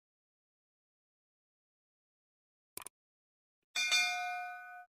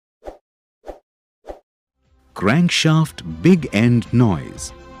Crankshaft Big End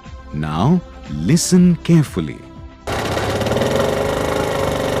Noise. Now listen carefully.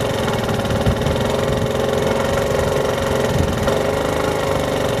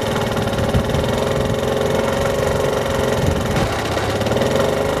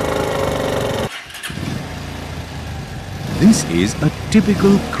 This is a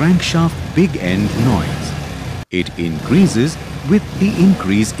typical crankshaft big end noise. It increases with the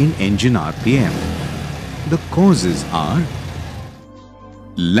increase in engine RPM. The causes are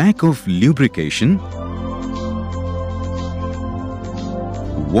lack of lubrication,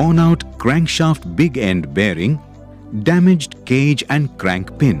 worn out crankshaft big end bearing, damaged cage and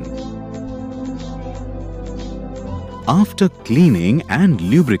crank pin. After cleaning and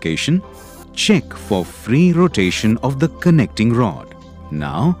lubrication, check for free rotation of the connecting rod.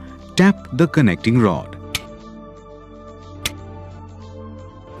 Now tap the connecting rod.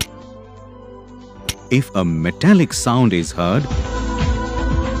 If a metallic sound is heard,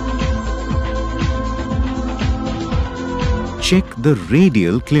 check the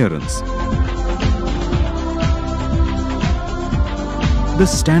radial clearance. The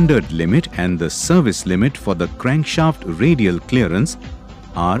standard limit and the service limit for the crankshaft radial clearance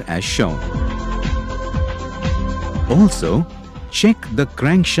are as shown. Also, check the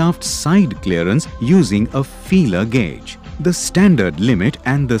crankshaft side clearance using a feeler gauge. The standard limit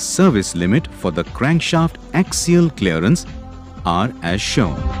and the service limit for the crankshaft axial clearance are as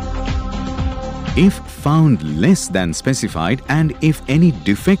shown. If found less than specified and if any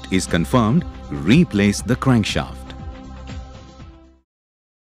defect is confirmed, replace the crankshaft.